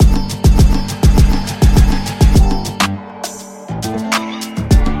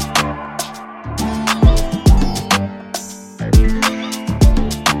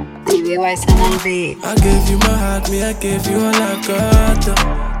beat. I gave you my heart, me, I gave you all I got.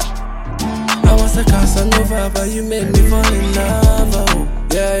 I was a Casanova, but you made me fall in love. Oh.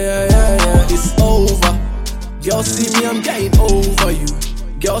 Yeah, it's over. Girl, see me, I'm getting over you.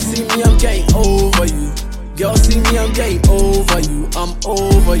 Girl, see me, I'm getting over you. Girl, see me, I'm getting over you. I'm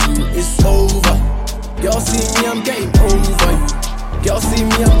over you, it's over. Girl, see me, I'm getting over you. Girl, see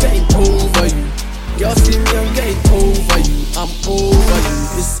me, I'm getting over you. Girl, see me, I'm getting over you. I'm over you,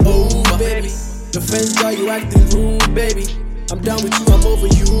 it's over, baby. Your friends got you acting rude, baby. I'm done with you, I'm over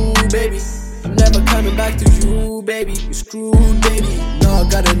you, baby. I'm never coming back to you, baby. You screwed, baby. Now I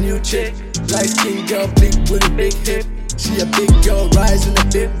got a new chick. Light skin girl, big with a big hip. She a big girl, rising a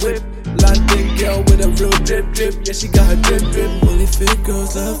big whip. London girl with a real drip. Yeah, she got her drip. Only fake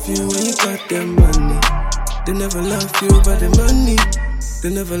girls love you when you got that money. They never love you but the money. They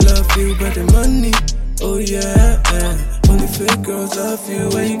never love you but the money. Oh yeah. Only fake girls love you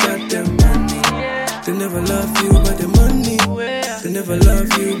when you got that money. They never love you but the money. They never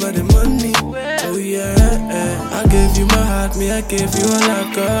love you but the money. Oh yeah. I gave you my heart, me, I gave you all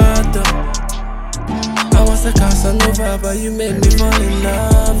I got. I was a Casanova, but you made me fall in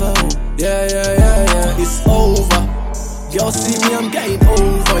love. Oh. Yeah. It's over. Girl, see me, I'm getting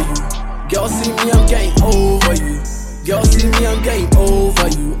over you. Girl, see me, I'm getting over you. Girl, see me, I'm getting over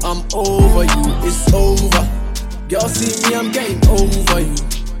you. I'm over you, it's over. Girl, see me, I'm getting over you.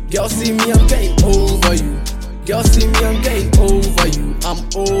 Girl, see me, I'm getting over you. Girl, see me, I'm getting over you. I'm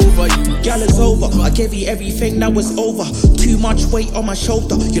over you. Girl, it's over. I gave you everything, now it's over. Too much weight on my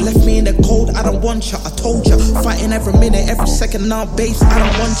shoulder. You left me in the cold, I don't want ya. I told ya. Fighting every minute, every second now, babes, I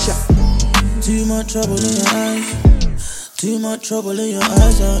don't want ya. Too much trouble in your eyes. Too much trouble in your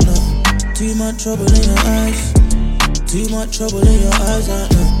eyes, oh no. Too much trouble in your eyes. Too much trouble in your eyes, oh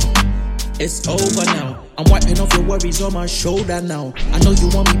no. It's over now. I'm wiping off your worries on my shoulder now. I know you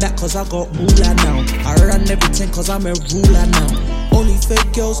want me back cause I got moolah now. I run everything cause I'm a ruler now. Only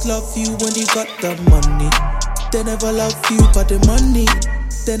fake girls love you when you got the money. They never love you but the money.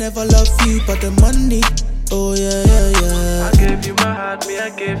 They never love you but the money. Oh yeah. I gave you my heart, me, I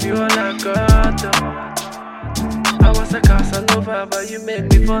gave you all I got. I was a Casanova, but you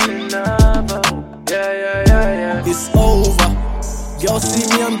made me fall in love. Oh. Yeah. It's over. Girl, see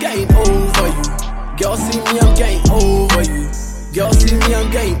me, I'm getting over you. Girl, see me, I'm getting over you. Girl, see me,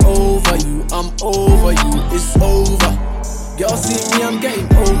 I'm getting over you. I'm over you, it's over. Girl, see me, I'm getting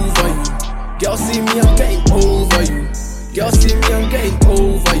over you. Girl, see me, I'm getting over you. Girl, see me, I'm getting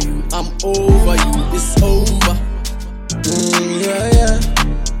over you. I'm over you, it's over. Yeah.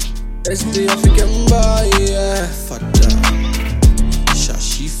 It's the African boy, yeah. Fada.